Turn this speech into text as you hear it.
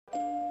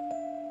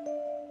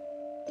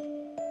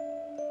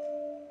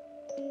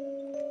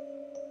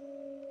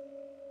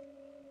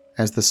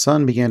as the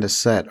sun began to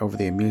set over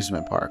the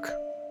amusement park.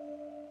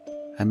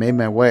 I made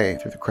my way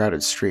through the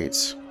crowded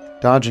streets,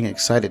 dodging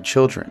excited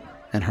children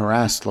and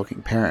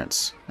harassed-looking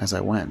parents as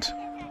I went.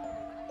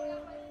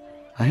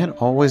 I had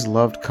always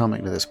loved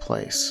coming to this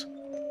place,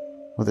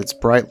 with its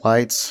bright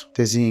lights,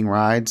 dizzying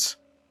rides,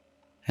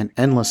 and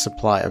endless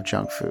supply of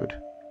junk food.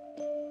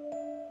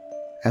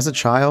 As a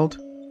child,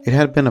 it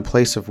had been a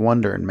place of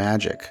wonder and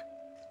magic,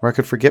 where I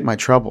could forget my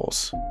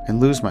troubles and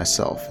lose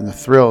myself in the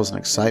thrills and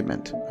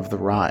excitement of the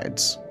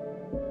rides.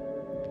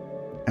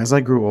 As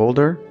I grew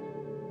older,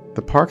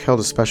 the park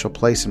held a special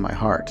place in my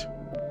heart,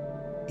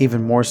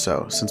 even more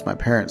so since my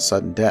parents'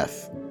 sudden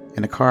death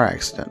in a car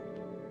accident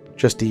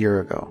just a year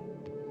ago.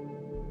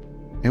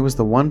 It was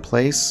the one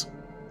place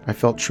I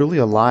felt truly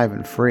alive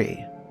and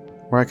free,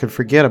 where I could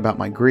forget about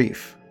my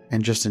grief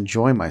and just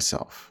enjoy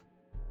myself.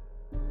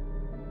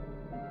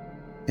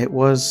 It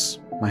was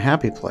my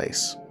happy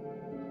place,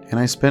 and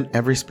I spent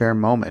every spare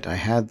moment I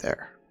had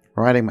there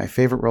riding my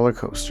favorite roller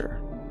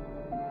coaster.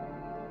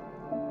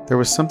 There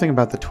was something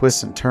about the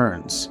twists and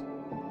turns,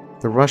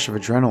 the rush of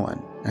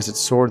adrenaline as it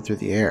soared through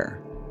the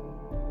air,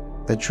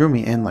 that drew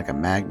me in like a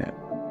magnet.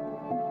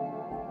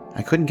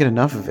 I couldn't get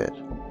enough of it,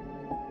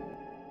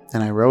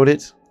 and I rode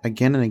it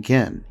again and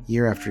again,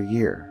 year after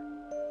year.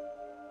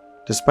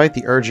 Despite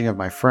the urging of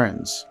my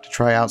friends to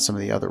try out some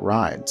of the other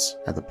rides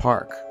at the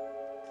park,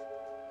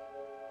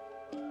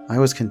 I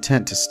was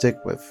content to stick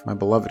with my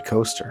beloved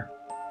coaster.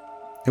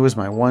 It was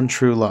my one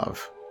true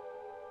love,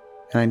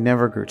 and I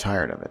never grew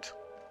tired of it.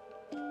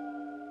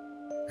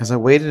 As I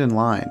waited in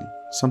line,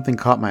 something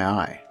caught my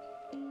eye.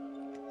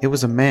 It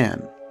was a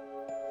man,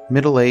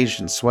 middle-aged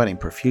and sweating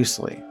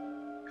profusely,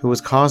 who was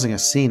causing a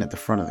scene at the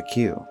front of the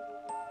queue.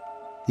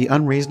 The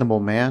unreasonable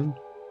man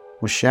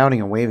was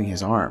shouting and waving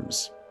his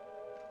arms,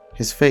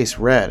 his face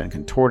red and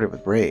contorted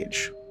with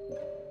rage.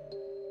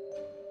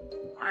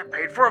 "I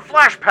paid for a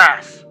flash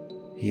pass!"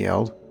 he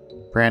yelled,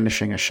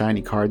 brandishing a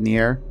shiny card in the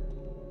air.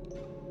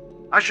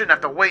 "I shouldn't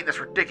have to wait in this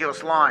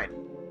ridiculous line."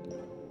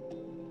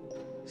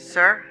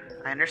 "Sir,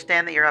 I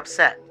understand that you're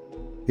upset,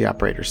 The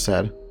operator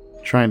said,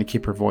 trying to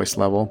keep her voice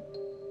level.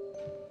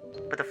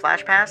 but the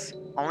Flash Pass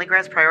only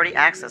grants priority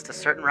access to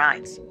certain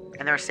rides,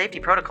 and there are safety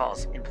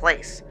protocols in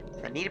place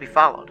that need to be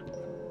followed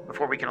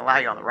before we can allow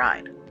you on the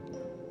ride."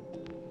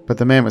 But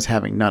the man was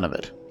having none of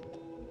it.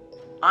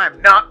 "I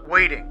am not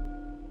waiting,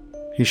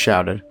 He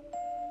shouted.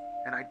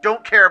 and I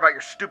don't care about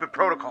your stupid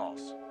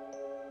protocols."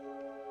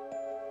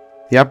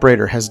 The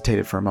operator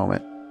hesitated for a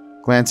moment,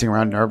 glancing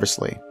around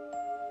nervously.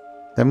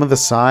 Then with a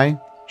sigh,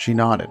 she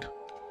nodded.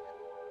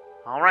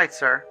 "All right,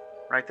 sir.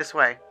 Right this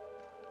way."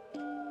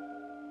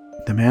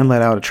 The man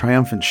let out a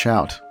triumphant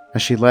shout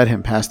as she led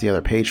him past the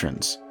other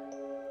patrons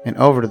and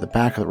over to the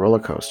back of the roller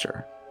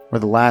coaster, where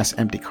the last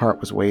empty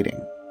cart was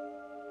waiting.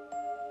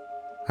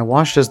 I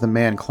watched as the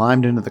man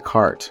climbed into the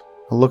cart,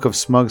 a look of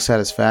smug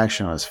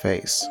satisfaction on his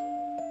face.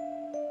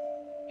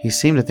 He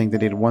seemed to think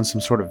that he had won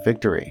some sort of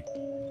victory.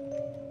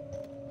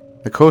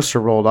 The coaster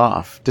rolled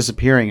off,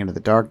 disappearing into the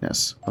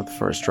darkness of the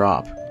first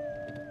drop.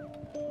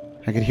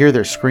 I could hear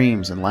their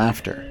screams and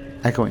laughter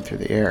echoing through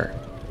the air,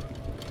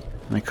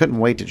 and I couldn't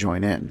wait to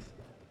join in.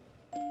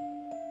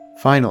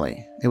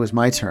 Finally, it was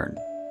my turn.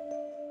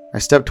 I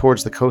stepped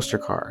towards the coaster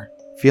car,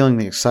 feeling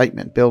the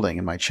excitement building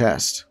in my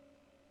chest.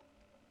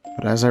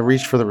 But as I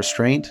reached for the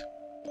restraint,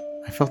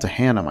 I felt a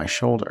hand on my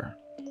shoulder.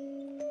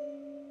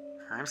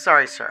 "I'm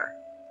sorry, sir.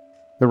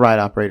 The ride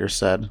operator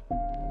said,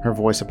 her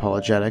voice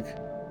apologetic.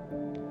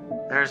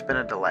 There's been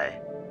a delay."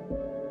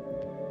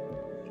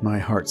 My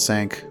heart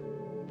sank.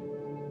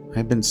 I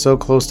had been so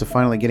close to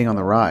finally getting on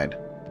the ride,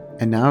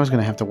 and now I was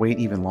going to have to wait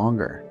even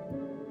longer.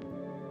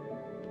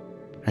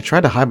 I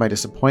tried to hide my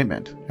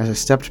disappointment as I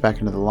stepped back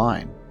into the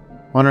line,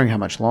 wondering how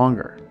much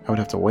longer I would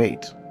have to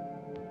wait.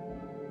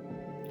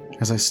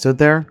 As I stood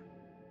there,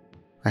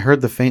 I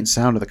heard the faint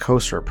sound of the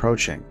coaster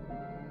approaching.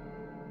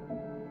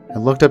 I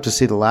looked up to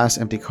see the last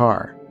empty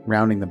car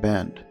rounding the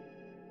bend,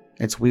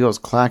 its wheels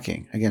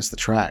clacking against the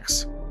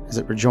tracks as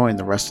it rejoined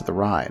the rest of the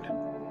ride.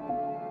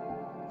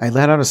 I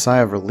let out a sigh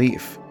of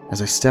relief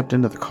as I stepped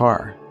into the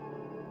car,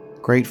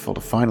 grateful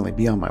to finally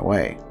be on my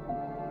way.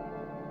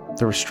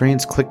 The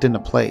restraints clicked into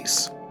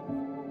place,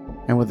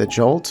 and with a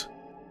jolt,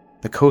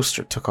 the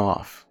coaster took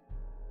off,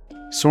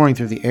 soaring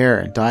through the air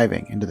and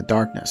diving into the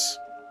darkness.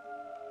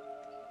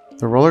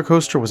 The roller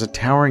coaster was a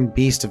towering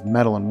beast of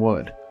metal and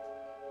wood.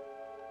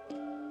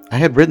 I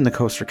had ridden the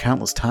coaster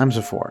countless times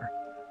before,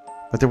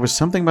 but there was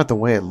something about the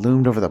way it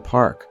loomed over the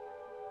park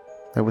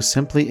that was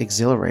simply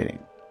exhilarating.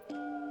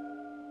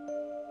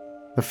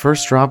 The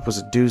first drop was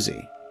a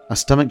doozy, a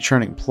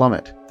stomach-churning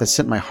plummet that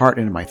sent my heart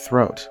into my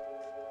throat.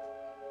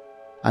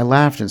 I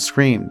laughed and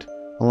screamed,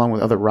 along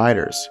with other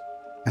riders,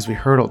 as we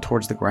hurtled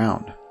towards the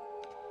ground,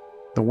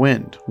 the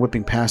wind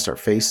whipping past our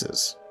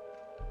faces.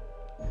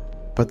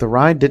 But the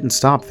ride didn't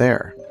stop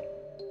there.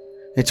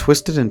 It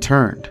twisted and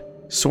turned,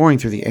 soaring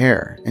through the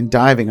air and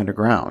diving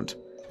underground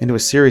into a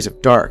series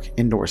of dark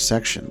indoor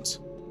sections.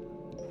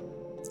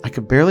 I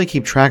could barely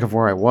keep track of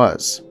where I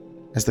was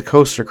as the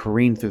coaster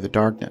careened through the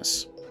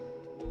darkness.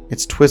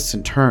 its twists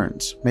and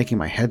turns making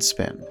my head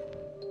spin.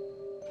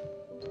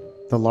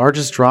 The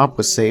largest drop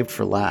was saved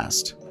for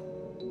last.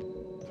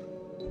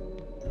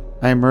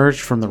 I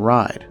emerged from the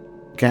ride,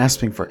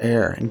 gasping for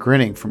air and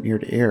grinning from ear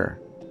to ear.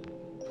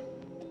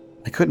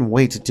 I couldn't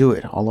wait to do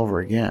it all over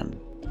again.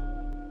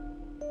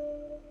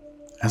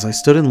 As I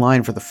stood in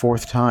line for the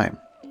 4th time,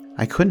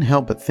 I couldn't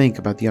help but think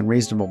about the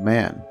unreasonable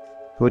man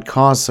who had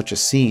caused such a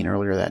scene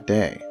earlier that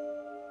day.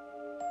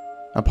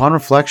 Upon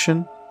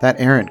reflection, that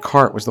errant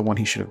cart was the one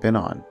he should have been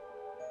on.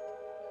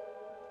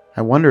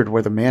 I wondered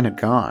where the man had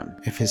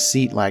gone if his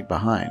seat lagged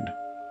behind.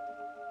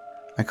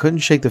 I couldn't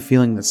shake the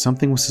feeling that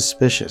something was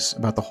suspicious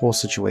about the whole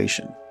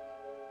situation.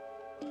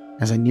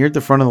 As I neared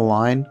the front of the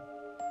line,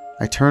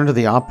 I turned to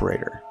the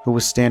operator, who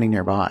was standing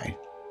nearby.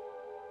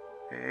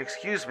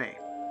 Excuse me.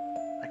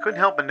 I couldn't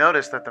help but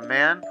notice that the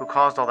man who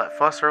caused all that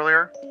fuss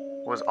earlier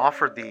was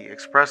offered the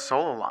express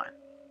solo line.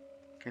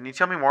 Can you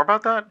tell me more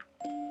about that?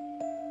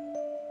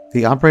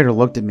 The operator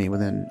looked at me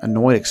with an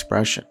annoyed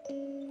expression,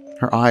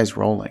 her eyes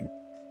rolling.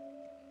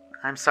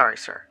 I'm sorry,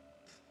 sir,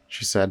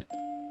 She said,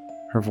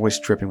 her voice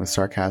dripping with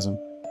sarcasm.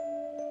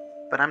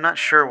 but I'm not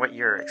sure what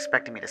you're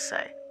expecting me to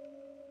say.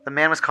 The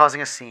man was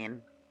causing a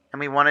scene, and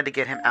we wanted to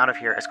get him out of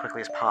here as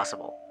quickly as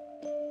possible.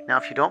 Now,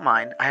 if you don't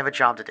mind, I have a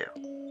job to do.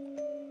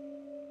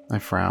 I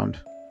frowned.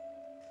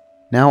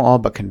 Now all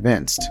but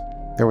convinced,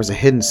 there was a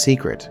hidden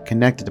secret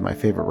connected to my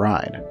favorite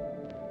ride.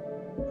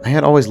 I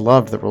had always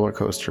loved the roller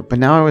coaster, but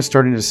now I was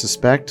starting to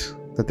suspect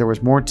that there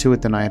was more to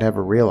it than I had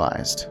ever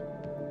realized.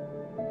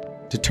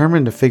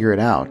 Determined to figure it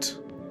out,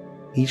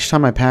 each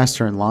time I passed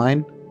her in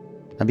line,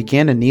 I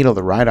began to needle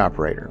the ride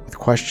operator with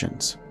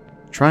questions,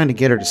 trying to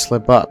get her to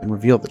slip up and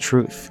reveal the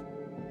truth.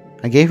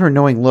 I gave her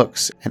knowing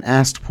looks and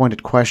asked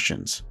pointed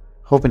questions,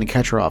 hoping to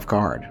catch her off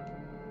guard.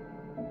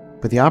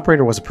 But the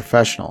operator was a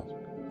professional,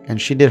 and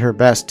she did her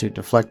best to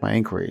deflect my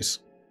inquiries.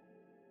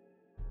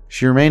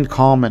 She remained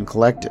calm and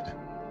collected,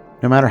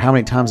 no matter how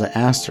many times I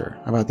asked her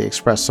about the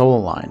express solo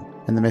line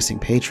and the missing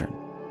patron.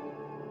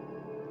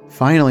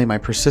 Finally, my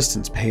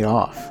persistence paid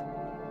off.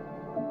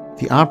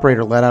 The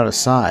operator let out a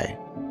sigh,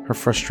 her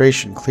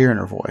frustration clear in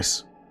her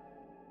voice.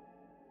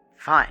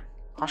 Fine,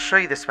 I'll show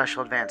you the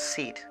special advanced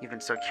seat you've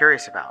been so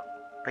curious about,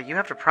 but you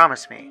have to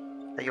promise me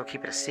that you'll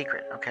keep it a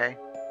secret, okay?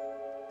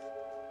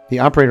 The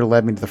operator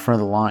led me to the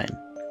front of the line,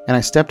 and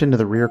I stepped into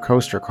the rear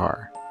coaster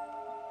car.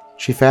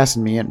 She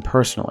fastened me in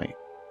personally.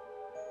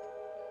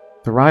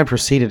 The ride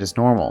proceeded as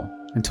normal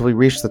until we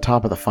reached the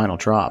top of the final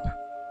drop.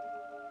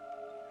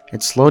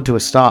 It slowed to a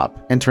stop,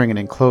 entering an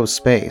enclosed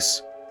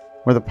space,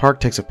 where the park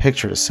takes a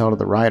picture to sell to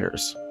the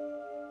riders.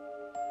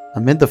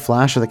 Amid the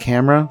flash of the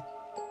camera,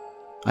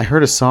 I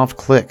heard a soft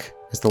click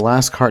as the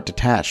last cart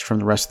detached from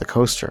the rest of the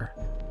coaster.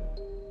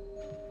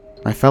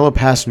 My fellow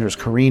passengers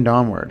careened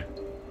onward,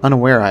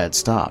 unaware I had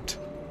stopped.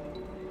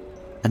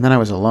 And then I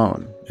was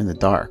alone, in the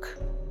dark.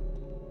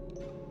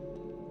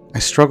 I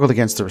struggled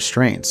against the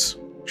restraints,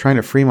 trying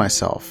to free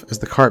myself as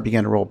the cart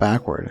began to roll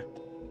backward.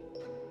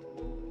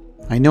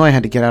 I knew I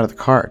had to get out of the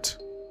cart.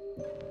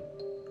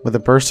 With a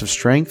burst of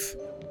strength,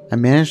 I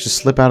managed to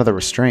slip out of the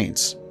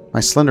restraints, my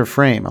slender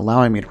frame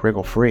allowing me to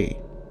wriggle free.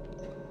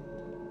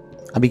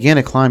 I began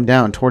to climb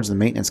down towards the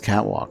maintenance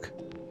catwalk,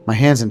 my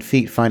hands and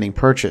feet finding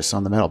purchase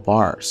on the metal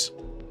bars.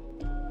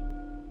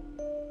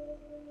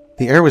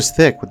 The air was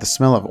thick with the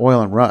smell of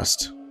oil and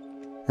rust,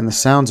 and the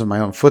sounds of my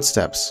own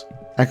footsteps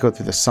echoed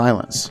through the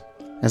silence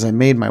as I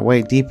made my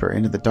way deeper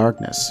into the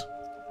darkness.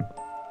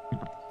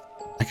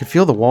 I could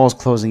feel the walls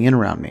closing in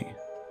around me,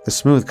 the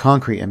smooth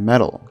concrete and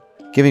metal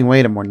giving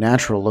way to more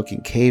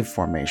natural-looking cave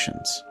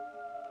formations.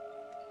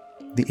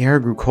 The air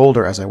grew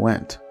colder as I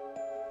went,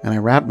 and I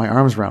wrapped my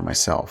arms around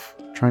myself,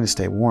 trying to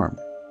stay warm.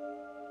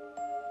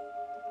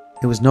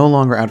 It was no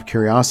longer out of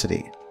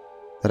curiosity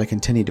that I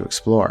continued to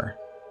explore,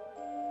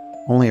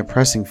 only a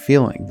pressing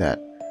feeling that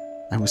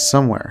I was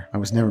somewhere I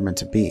was never meant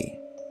to be,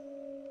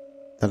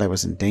 that I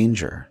was in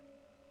danger.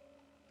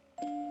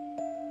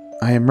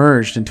 I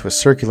emerged into a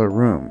circular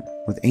room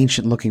with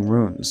ancient-looking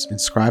runes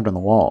inscribed on the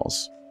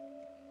walls.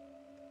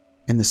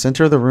 In the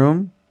center of the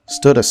room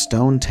stood a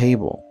stone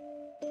table,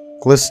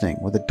 glistening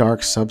with a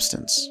dark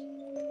substance.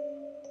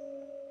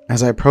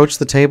 As I approached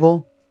the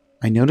table,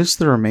 I noticed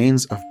the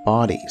remains of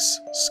bodies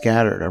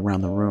scattered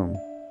around the room.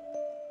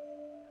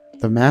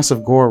 The mass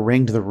of gore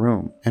ringed the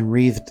room and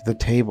wreathed the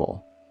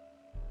table.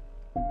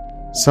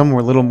 Some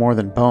were little more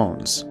than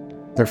bones,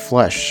 their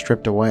flesh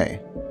stripped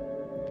away.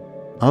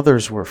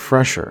 Others were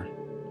fresher,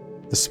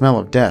 the smell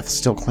of death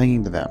still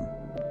clinging to them.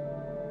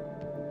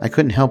 I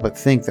couldn't help but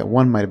think that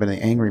one might have been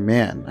the angry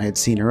man I had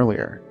seen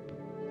earlier.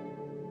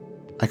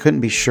 I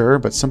couldn't be sure,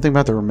 but something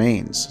about the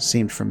remains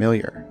seemed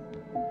familiar.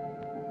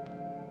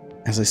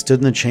 As I stood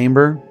in the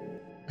chamber,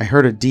 I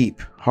heard a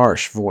deep,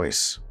 harsh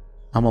voice,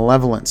 a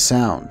malevolent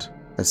sound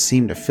that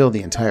seemed to fill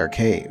the entire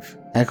cave,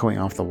 echoing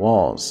off the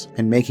walls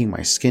and making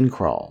my skin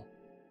crawl.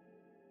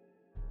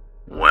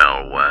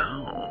 Well,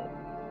 well,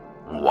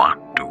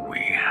 what do we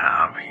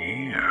have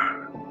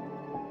here?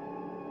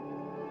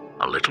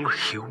 A little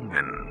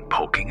human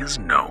poking his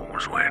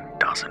nose where it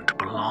doesn't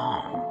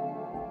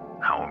belong.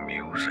 How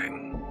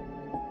amusing.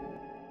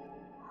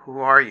 Who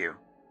are you?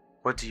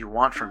 What do you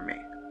want from me?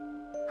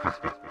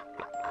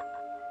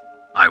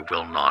 I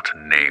will not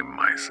name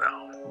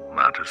myself.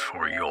 That is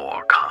for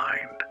your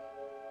kind.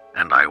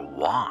 And I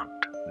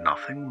want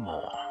nothing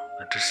more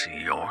than to see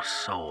your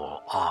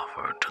soul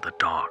offered to the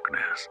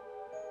darkness.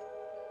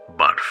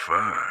 But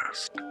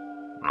first,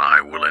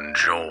 I will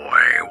enjoy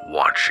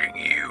watching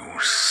you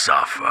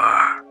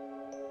suffer.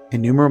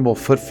 Innumerable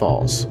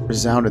footfalls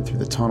resounded through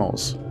the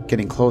tunnels,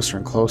 getting closer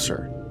and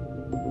closer.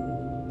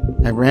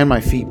 I ran, my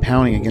feet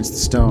pounding against the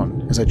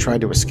stone as I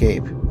tried to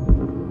escape.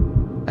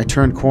 I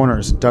turned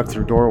corners and ducked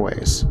through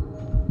doorways,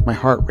 my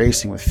heart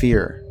racing with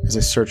fear as I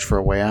searched for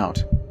a way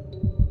out.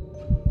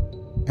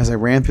 As I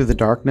ran through the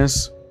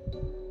darkness,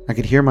 I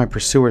could hear my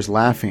pursuers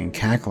laughing and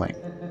cackling,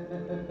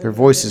 their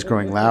voices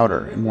growing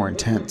louder and more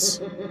intense.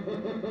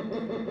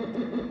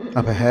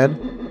 Up ahead,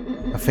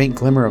 a faint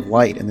glimmer of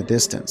light in the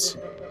distance,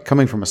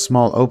 coming from a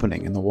small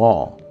opening in the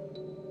wall.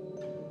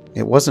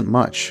 It wasn't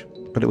much,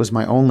 but it was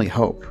my only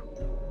hope.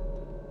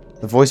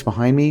 The voice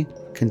behind me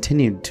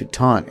continued to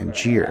taunt and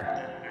jeer.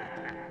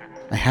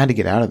 I had to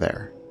get out of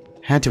there,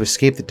 had to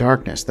escape the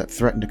darkness that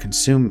threatened to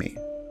consume me.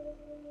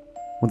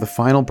 With a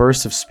final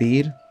burst of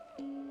speed,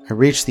 I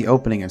reached the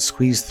opening and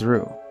squeezed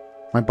through,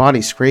 my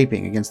body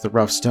scraping against the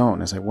rough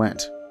stone as I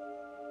went.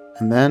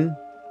 And then,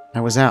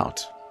 I was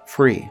out,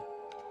 free.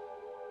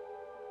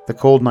 The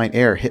cold night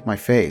air hit my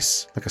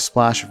face like a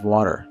splash of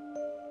water,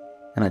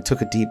 and I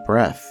took a deep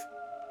breath,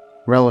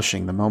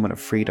 relishing the moment of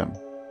freedom.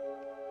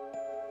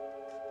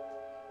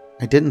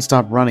 I didn't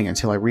stop running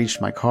until I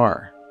reached my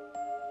car.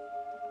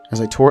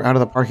 As I tore out of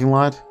the parking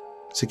lot,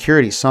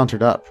 security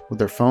sauntered up with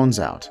their phones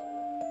out,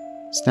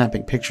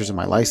 snapping pictures of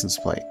my license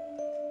plate.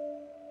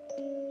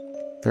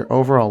 Their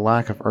overall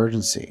lack of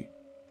urgency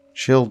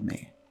chilled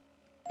me,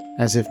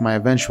 as if my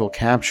eventual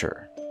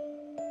capture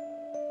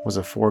was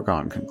a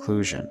foregone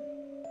conclusion.